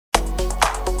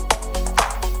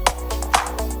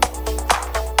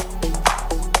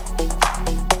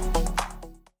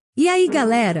E aí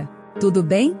galera, tudo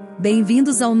bem?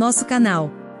 Bem-vindos ao nosso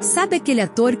canal. Sabe aquele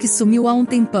ator que sumiu há um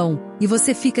tempão, e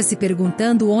você fica se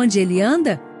perguntando onde ele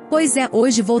anda? Pois é,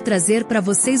 hoje vou trazer para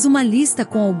vocês uma lista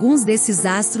com alguns desses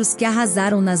astros que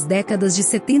arrasaram nas décadas de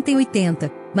 70 e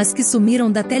 80, mas que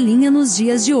sumiram da telinha nos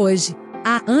dias de hoje.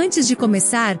 Antes de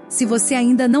começar, se você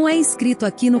ainda não é inscrito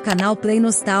aqui no canal Play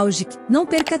Nostalgic, não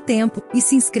perca tempo e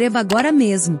se inscreva agora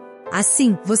mesmo.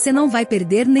 Assim, você não vai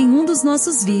perder nenhum dos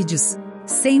nossos vídeos.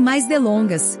 Sem mais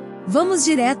delongas, vamos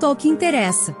direto ao que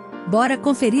interessa. Bora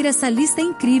conferir essa lista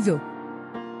incrível.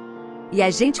 E a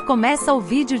gente começa o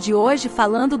vídeo de hoje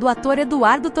falando do ator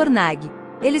Eduardo Tornag.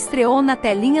 Ele estreou na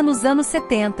telinha nos anos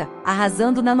 70,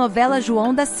 arrasando na novela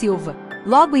João da Silva.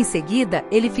 Logo em seguida,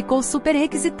 ele ficou super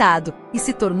requisitado e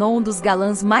se tornou um dos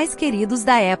galãs mais queridos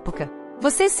da época.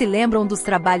 Vocês se lembram dos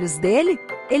trabalhos dele?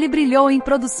 Ele brilhou em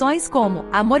produções como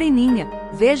A Moreninha,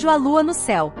 Vejo a Lua no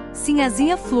Céu,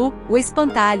 Sinhazinha Flu, O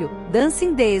Espantalho,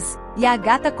 Dancing Days e A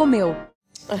Gata Comeu.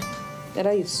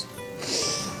 Era isso.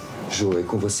 Ju, é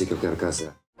com você que eu quero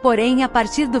casar. Porém, a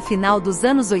partir do final dos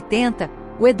anos 80,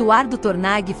 o Eduardo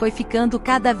Tornag foi ficando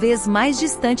cada vez mais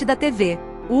distante da TV.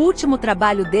 O último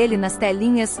trabalho dele nas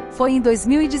telinhas foi em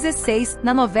 2016,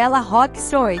 na novela Rock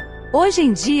Story. Hoje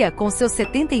em dia, com seus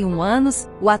 71 anos,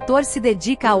 o ator se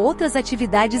dedica a outras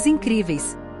atividades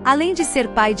incríveis. Além de ser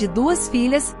pai de 2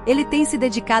 filhas, ele tem se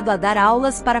dedicado a dar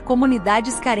aulas para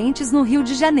comunidades carentes no Rio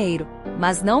de Janeiro.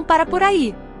 Mas não para por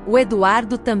aí. O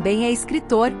Eduardo também é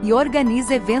escritor e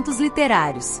organiza eventos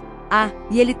literários.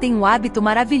 E ele tem o hábito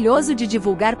maravilhoso de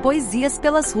divulgar poesias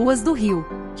pelas ruas do Rio.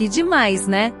 Que demais,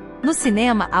 né? No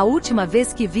cinema, a última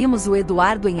vez que vimos o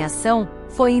Eduardo em ação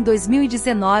foi em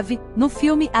 2019, no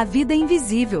filme A Vida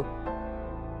Invisível.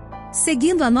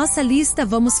 Seguindo a nossa lista,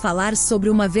 vamos falar sobre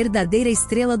uma verdadeira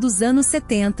estrela dos anos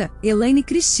 70, Elaine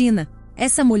Cristina.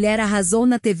 Essa mulher arrasou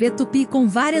na TV Tupi com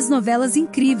várias novelas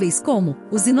incríveis como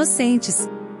Os Inocentes,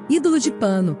 Ídolo de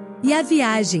Pano e A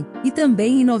Viagem, e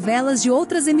também em novelas de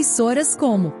outras emissoras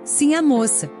como Sim a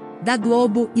Moça, da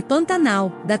Globo, e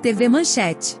Pantanal, da TV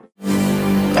Manchete.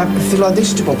 Filó,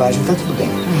 deixa de bobagem, tá tudo bem.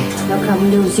 É o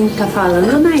Camileuzinho que tá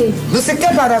falando aí. Você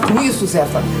quer parar com isso,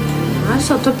 Zefa?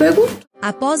 Só tô perguntando.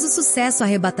 Após o sucesso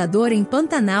arrebatador em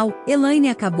Pantanal, Elaine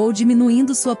acabou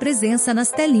diminuindo sua presença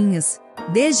nas telinhas.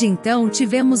 Desde então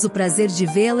tivemos o prazer de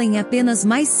vê-la em apenas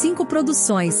mais 5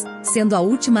 produções, sendo a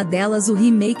última delas o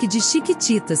remake de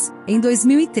Chiquititas, em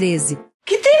 2013.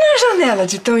 Que tem na janela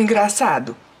de tão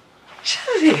engraçado? Deixa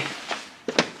eu ver.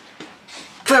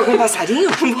 Foi algum passarinho?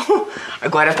 Bom,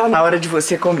 agora tá na hora de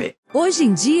você comer. Hoje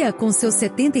em dia, com seus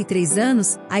 73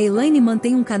 anos, a Elaine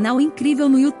mantém um canal incrível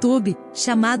no YouTube,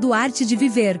 chamado Arte de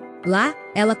Viver. Lá,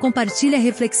 ela compartilha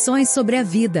reflexões sobre a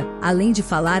vida, além de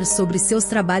falar sobre seus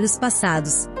trabalhos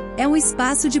passados. É um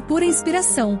espaço de pura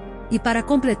inspiração. E para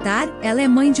completar, ela é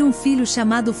mãe de um filho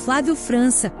chamado Flávio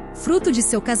França, fruto de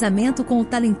seu casamento com o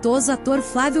talentoso ator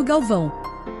Flávio Galvão.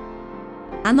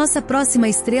 A nossa próxima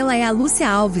estrela é a Lúcia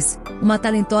Alves, uma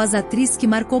talentosa atriz que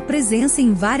marcou presença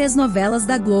em várias novelas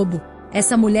da Globo.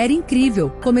 Essa mulher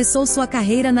incrível começou sua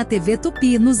carreira na TV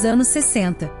Tupi nos anos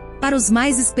 60. Para os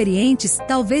mais experientes,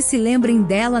 talvez se lembrem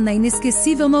dela na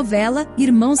inesquecível novela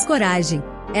Irmãos Coragem.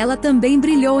 Ela também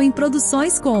brilhou em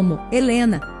produções como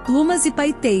Helena, Plumas e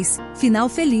Paetês, Final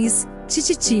Feliz,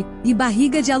 Tititi e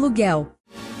Barriga de Aluguel.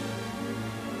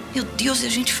 Meu Deus, e a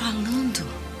gente falando.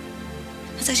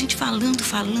 Mas a gente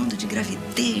falando de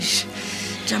gravidez,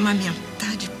 de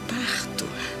amamentar, de parto.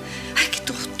 Ai, que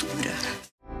tortura.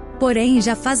 Porém,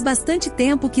 já faz bastante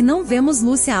tempo que não vemos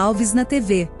Lúcia Alves na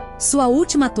TV. Sua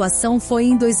última atuação foi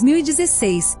em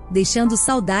 2016, deixando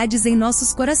saudades em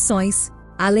nossos corações.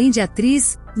 Além de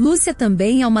atriz, Lúcia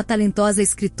também é uma talentosa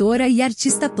escritora e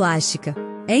artista plástica.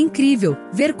 É incrível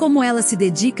ver como ela se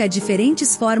dedica a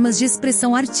diferentes formas de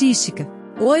expressão artística.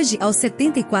 Hoje, aos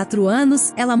 74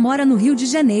 anos, ela mora no Rio de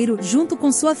Janeiro, junto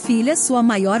com sua filha, sua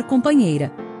maior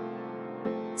companheira.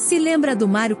 Se lembra do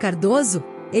Mário Cardoso?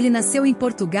 Ele nasceu em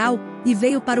Portugal e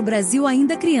veio para o Brasil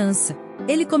ainda criança.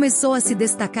 Ele começou a se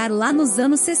destacar lá nos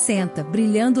anos 60,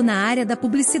 brilhando na área da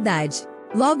publicidade.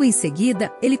 Logo em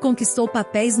seguida, ele conquistou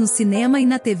papéis no cinema e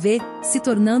na TV, se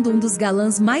tornando um dos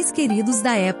galãs mais queridos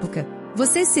da época.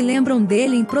 Vocês se lembram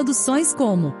dele em produções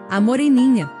como A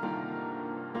Moreninha,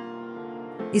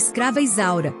 Escrava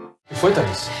Isaura. O que foi,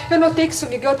 Thaís? Eu notei que o seu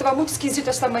Miguel estava muito esquisito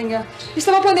esta manhã.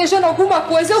 Estava planejando alguma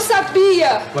coisa, eu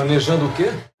sabia! Planejando o quê?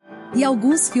 E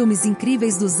alguns filmes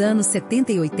incríveis dos anos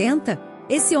 70 e 80?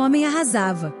 Esse homem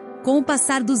arrasava. Com o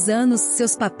passar dos anos,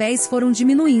 seus papéis foram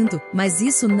diminuindo, mas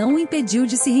isso não o impediu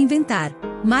de se reinventar.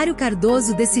 Mário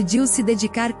Cardoso decidiu se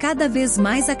dedicar cada vez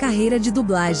mais à carreira de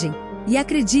dublagem. E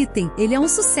acreditem, ele é um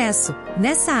sucesso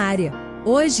nessa área.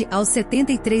 Hoje, aos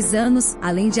 73 anos,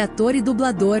 além de ator e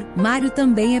dublador, Mário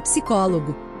também é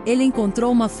psicólogo. Ele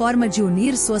encontrou uma forma de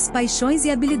unir suas paixões e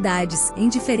habilidades em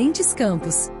diferentes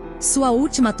campos. Sua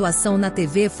última atuação na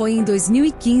TV foi em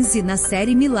 2015 na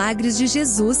série Milagres de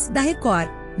Jesus, da Record.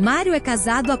 Mário é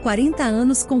casado há 40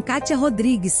 anos com Kátia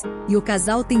Rodrigues, e o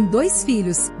casal tem 2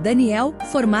 filhos, Daniel,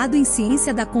 formado em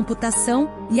ciência da computação,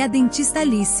 e a dentista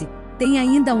Alice. Tem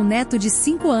ainda um neto de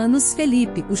 5 anos,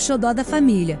 Felipe, o xodó da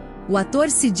família. O ator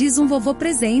se diz um vovô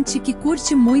presente que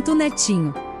curte muito o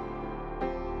netinho.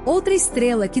 Outra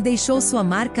estrela que deixou sua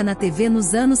marca na TV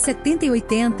nos anos 70 e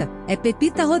 80 é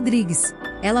Pepita Rodrigues.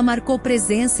 Ela marcou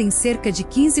presença em cerca de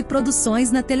 15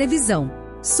 produções na televisão.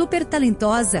 Super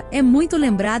talentosa, é muito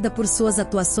lembrada por suas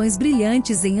atuações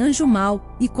brilhantes em Anjo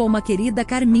Mal e como a querida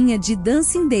Carminha de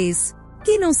Dancing Days.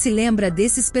 Quem não se lembra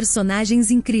desses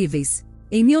personagens incríveis?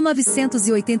 Em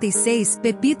 1986,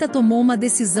 Pepita tomou uma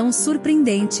decisão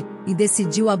surpreendente e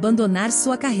decidiu abandonar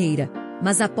sua carreira.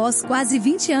 Mas após quase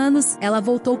 20 anos, ela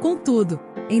voltou com tudo.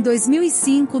 Em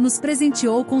 2005, nos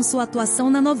presenteou com sua atuação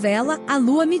na novela A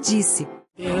Lua Me Disse.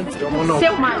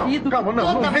 Seu marido, calma,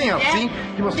 não vem assim,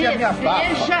 que você é minha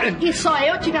deseja e só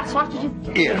eu tive a sorte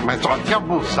de... Mas só se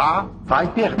abusar,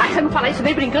 vai perder. Mas você não fala isso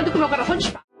nem brincando com meu coração de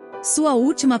chá. Sua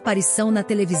última aparição na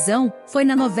televisão foi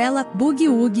na novela Boogie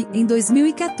Woogie, em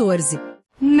 2014.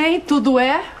 Nem tudo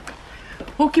é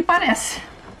o que parece.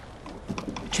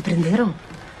 Te prenderam?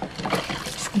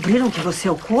 Descobriram que você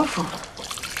é o Corvo?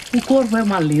 O Corvo é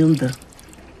uma lenda.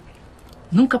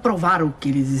 Nunca provaram que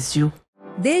ele existiu.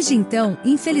 Desde então,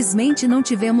 infelizmente não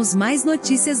tivemos mais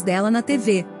notícias dela na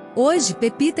TV. Hoje,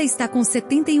 Pepita está com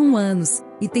 71 anos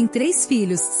e tem 3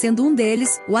 filhos, sendo um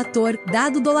deles o ator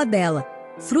Dado Dolabella,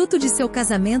 fruto de seu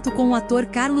casamento com o ator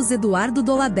Carlos Eduardo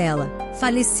Dolabella,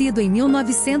 falecido em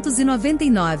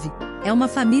 1999. É uma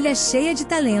família cheia de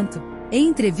talento. Em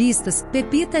entrevistas,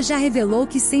 Pepita já revelou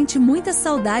que sente muitas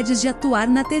saudades de atuar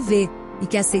na TV e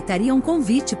que aceitaria um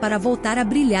convite para voltar a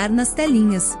brilhar nas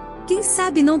telinhas. Quem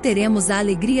sabe não teremos a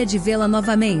alegria de vê-la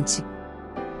novamente?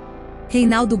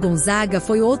 Reinaldo Gonzaga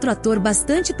foi outro ator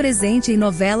bastante presente em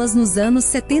novelas nos anos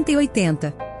 70 e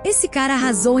 80. Esse cara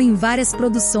arrasou em várias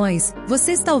produções.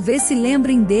 Vocês talvez se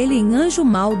lembrem dele em Anjo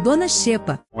Mal, Dona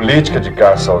Xepa. Política de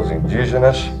caça aos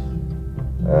indígenas,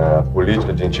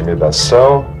 política de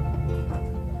intimidação.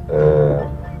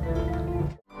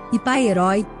 E pai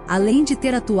herói, além de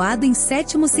ter atuado em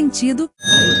Sétimo Sentido.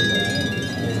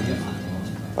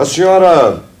 A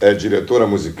senhora é diretora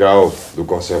musical do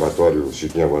Conservatório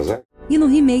Chiquinha Gonzaga? E no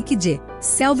remake de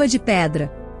Selva de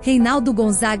Pedra, Reinaldo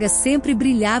Gonzaga sempre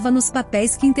brilhava nos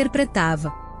papéis que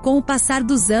interpretava. Com o passar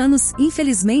dos anos,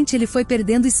 infelizmente ele foi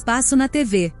perdendo espaço na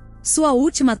TV. Sua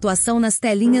última atuação nas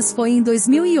telinhas foi em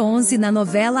 2011 na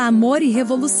novela Amor e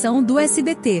Revolução do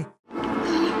SBT.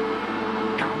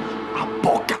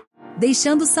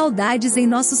 Deixando saudades em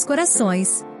nossos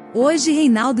corações. Hoje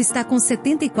Reinaldo está com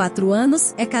 74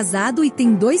 anos, é casado e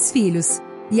tem 2 filhos.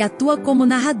 E atua como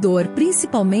narrador,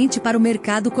 principalmente para o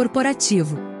mercado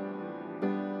corporativo.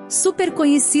 Super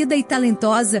conhecida e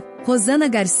talentosa, Rosana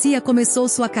Garcia começou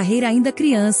sua carreira ainda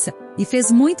criança, e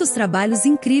fez muitos trabalhos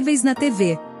incríveis na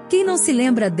TV. Quem não se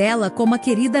lembra dela como a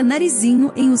querida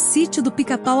Narizinho em O Sítio do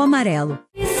Pica-Pau Amarelo?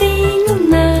 Narizinho,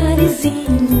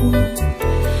 narizinho,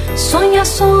 sonha,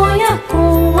 sonha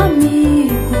com um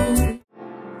amigo.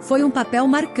 Foi um papel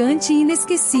marcante e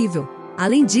inesquecível.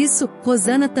 Além disso,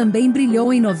 Rosana também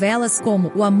brilhou em novelas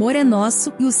como O Amor é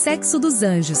Nosso e O Sexo dos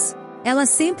Anjos. Ela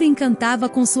sempre encantava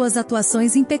com suas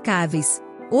atuações impecáveis.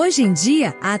 Hoje em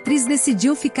dia, a atriz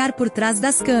decidiu ficar por trás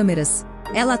das câmeras.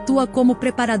 Ela atua como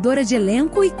preparadora de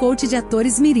elenco e coach de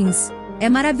atores mirins. É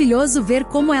maravilhoso ver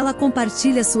como ela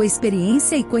compartilha sua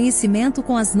experiência e conhecimento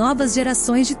com as novas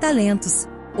gerações de talentos.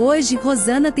 Hoje,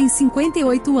 Rosana tem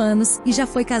 58 anos e já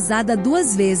foi casada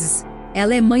 2 vezes.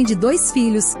 Ela é mãe de 2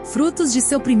 filhos, frutos de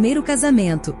seu primeiro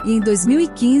casamento, e em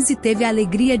 2015 teve a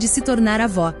alegria de se tornar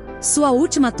avó. Sua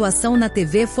última atuação na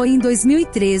TV foi em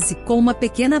 2013, com uma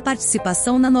pequena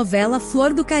participação na novela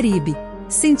Flor do Caribe.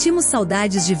 Sentimos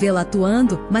saudades de vê-la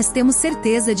atuando, mas temos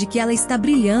certeza de que ela está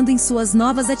brilhando em suas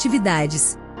novas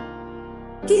atividades.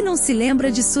 Quem não se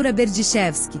lembra de Sura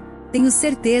Berdichevsky? Tenho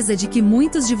certeza de que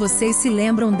muitos de vocês se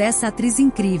lembram dessa atriz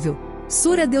incrível.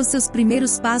 Sura deu seus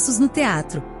primeiros passos no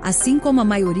teatro, assim como a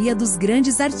maioria dos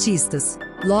grandes artistas.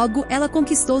 Logo, ela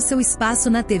conquistou seu espaço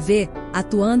na TV,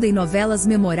 atuando em novelas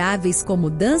memoráveis como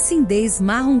Dancing Days,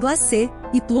 Marrom Glacé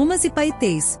e Plumas e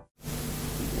Paetês.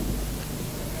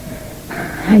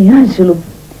 Ai, Ângelo,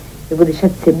 eu vou deixar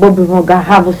de ser bobo e vou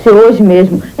agarrar você hoje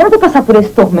mesmo. Eu não vou passar por esse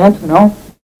tormento, não.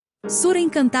 Sura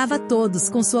encantava a todos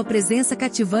com sua presença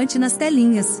cativante nas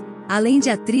telinhas. Além de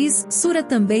atriz, Sura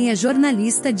também é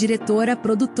jornalista, diretora,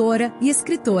 produtora e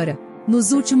escritora.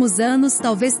 Nos últimos anos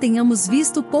talvez tenhamos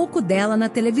visto pouco dela na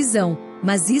televisão,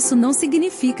 mas isso não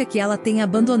significa que ela tenha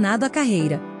abandonado a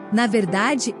carreira. Na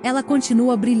verdade, ela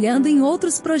continua brilhando em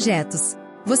outros projetos.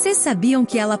 Vocês sabiam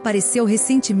que ela apareceu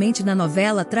recentemente na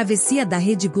novela Travessia da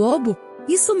Rede Globo?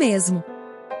 Isso mesmo.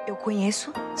 Eu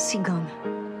conheço cigana.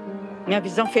 Minha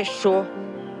visão fechou.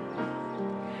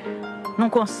 Não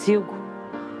consigo.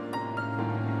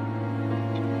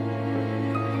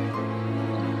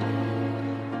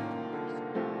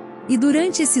 E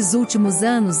durante esses últimos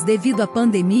anos, devido à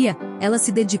pandemia, ela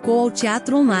se dedicou ao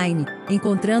teatro online,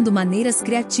 encontrando maneiras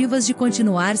criativas de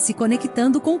continuar se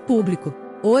conectando com o público.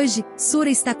 Hoje, Sura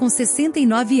está com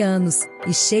 69 anos,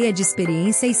 e cheia de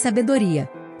experiência e sabedoria.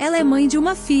 Ela é mãe de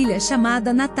uma filha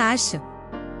chamada Natasha.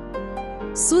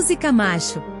 Suzy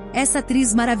Camacho. Essa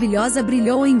atriz maravilhosa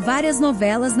brilhou em várias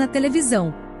novelas na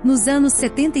televisão. Nos anos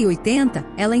 70 e 80,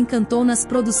 ela encantou nas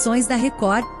produções da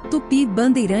Record, Tupi,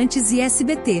 Bandeirantes e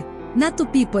SBT. Na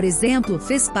Tupi, por exemplo,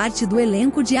 fez parte do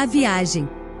elenco de A Viagem.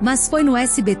 Mas foi no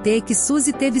SBT que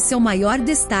Suzy teve seu maior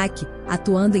destaque,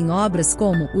 atuando em obras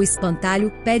como O Espantalho,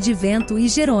 Pé de Vento e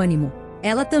Jerônimo.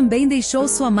 Ela também deixou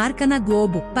sua marca na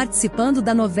Globo, participando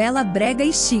da novela Brega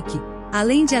e Chique.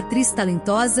 Além de atriz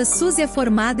talentosa, Suzy é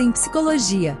formada em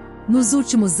psicologia. Nos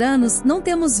últimos anos, não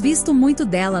temos visto muito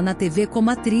dela na TV como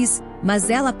atriz, mas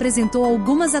ela apresentou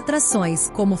algumas atrações,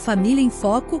 como Família em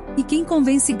Foco e Quem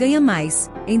Convence Ganha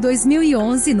Mais, em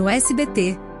 2011 no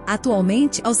SBT.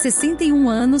 Atualmente, aos 61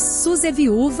 anos, Suzy é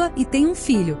viúva e tem um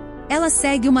filho. Ela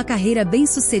segue uma carreira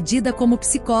bem-sucedida como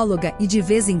psicóloga e, de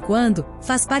vez em quando,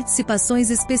 faz participações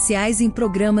especiais em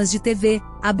programas de TV,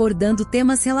 abordando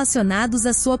temas relacionados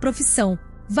à sua profissão.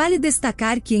 Vale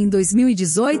destacar que em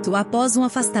 2018, após um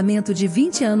afastamento de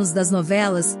 20 anos das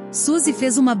novelas, Suzy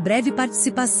fez uma breve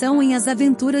participação em As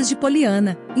Aventuras de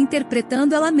Poliana,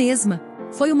 interpretando ela mesma.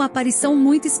 Foi uma aparição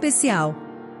muito especial.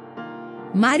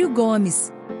 Mário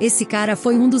Gomes. Esse cara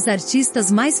foi um dos artistas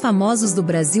mais famosos do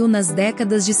Brasil nas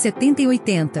décadas de 70 e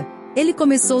 80. Ele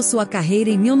começou sua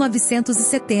carreira em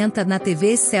 1970 na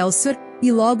TV Excelsior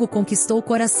e logo conquistou o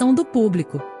coração do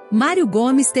público. Mário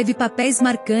Gomes teve papéis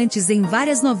marcantes em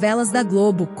várias novelas da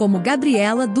Globo, como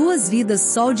Gabriela, Duas Vidas,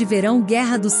 Sol de Verão,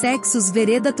 Guerra dos Sexos,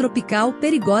 Vereda Tropical,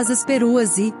 Perigosas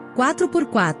Peruas e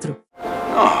 4x4.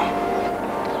 Não.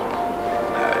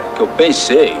 É que eu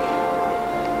pensei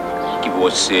que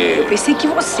você... Eu pensei que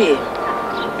você...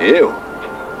 Eu?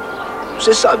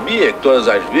 Você sabia que todas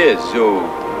as vezes eu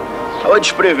estava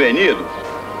desprevenido?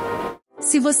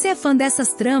 Se você é fã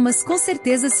dessas tramas, com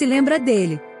certeza se lembra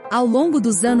dele. Ao longo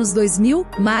dos anos 2000,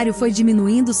 Mário foi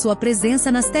diminuindo sua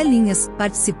presença nas telinhas,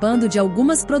 participando de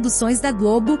algumas produções da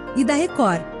Globo e da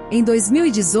Record. Em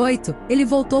 2018, ele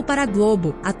voltou para a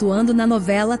Globo, atuando na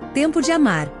novela Tempo de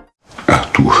Amar.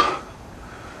 Arthur,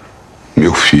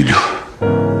 meu filho,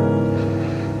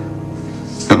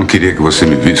 eu não queria que você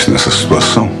me visse nessa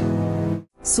situação.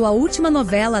 Sua última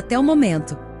novela até o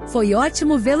momento. Foi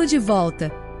ótimo vê-lo de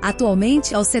volta.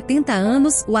 Atualmente, aos 70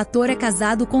 anos, o ator é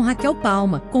casado com Raquel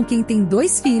Palma, com quem tem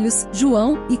 2 filhos,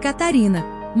 João e Catarina.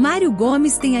 Mário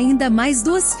Gomes tem ainda mais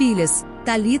 2 filhas,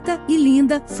 Thalita e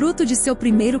Linda, fruto de seu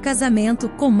primeiro casamento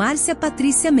com Márcia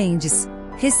Patrícia Mendes.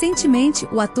 Recentemente,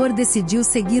 o ator decidiu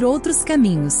seguir outros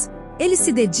caminhos. Ele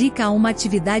se dedica a uma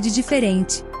atividade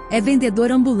diferente. É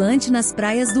vendedor ambulante nas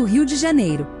praias do Rio de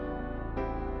Janeiro.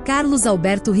 Carlos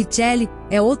Alberto Richelli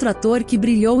é outro ator que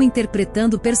brilhou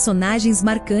interpretando personagens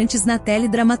marcantes na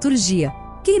teledramaturgia.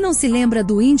 Quem não se lembra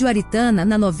do Índio Aritana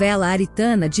na novela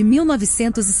Aritana de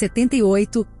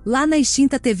 1978, lá na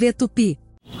extinta TV Tupi?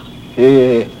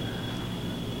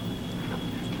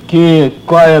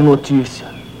 Qual é a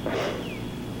notícia?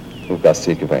 O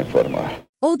cacique vai informar.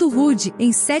 Ou do Rude,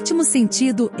 em Sétimo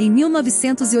Sentido, em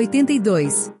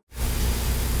 1982.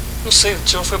 Não sei, o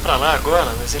Tião foi pra lá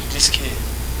agora, mas ele disse que...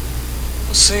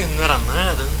 Não sei, não era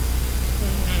nada.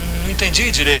 Não entendi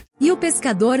direito. E o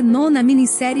Pescador No na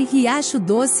minissérie Riacho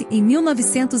Doce, em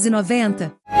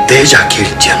 1990. Desde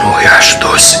aquele dia no Riacho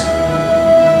Doce,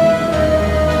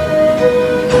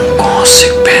 não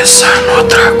consigo pensar em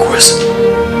outra coisa.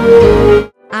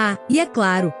 Ah, e é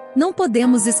claro, não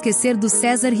podemos esquecer do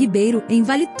César Ribeiro em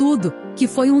Vale Tudo, que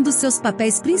foi um dos seus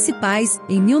papéis principais,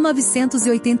 em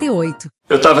 1988.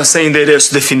 Eu tava sem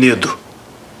endereço definido.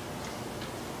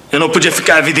 Eu não podia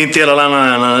ficar a vida inteira lá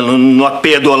no AP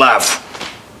do Olavo.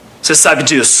 Você sabe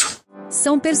disso.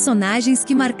 São personagens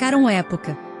que marcaram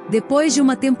época. Depois de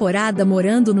uma temporada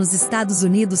morando nos Estados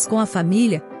Unidos com a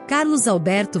família, Carlos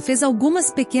Alberto fez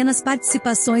algumas pequenas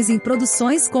participações em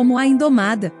produções como A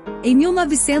Indomada, em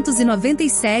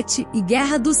 1997, e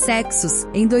Guerra dos Sexos,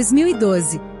 em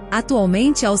 2012.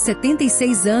 Atualmente, aos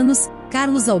 76 anos,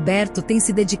 Carlos Alberto tem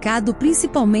se dedicado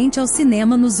principalmente ao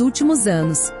cinema nos últimos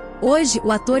anos. Hoje,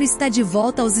 o ator está de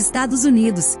volta aos Estados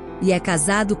Unidos, e é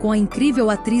casado com a incrível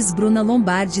atriz Bruna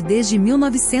Lombardi desde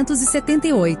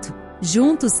 1978.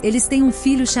 Juntos, eles têm um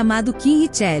filho chamado Kim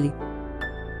Richelli.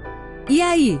 E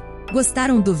aí,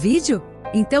 gostaram do vídeo?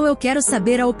 Então eu quero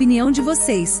saber a opinião de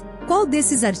vocês. Qual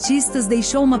desses artistas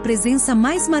deixou uma presença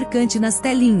mais marcante nas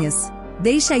telinhas?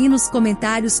 Deixa aí nos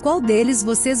comentários qual deles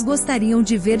vocês gostariam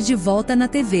de ver de volta na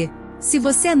TV. Se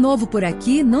você é novo por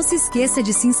aqui, não se esqueça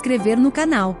de se inscrever no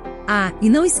canal. Ah, e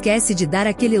não esquece de dar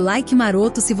aquele like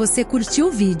maroto se você curtiu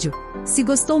o vídeo. Se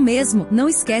gostou mesmo, não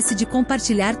esquece de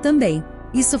compartilhar também.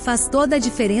 Isso faz toda a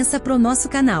diferença pro nosso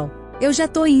canal. Eu já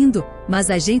tô indo, mas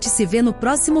a gente se vê no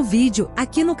próximo vídeo,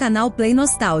 aqui no canal Play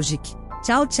Nostalgic.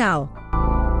 Tchau, tchau!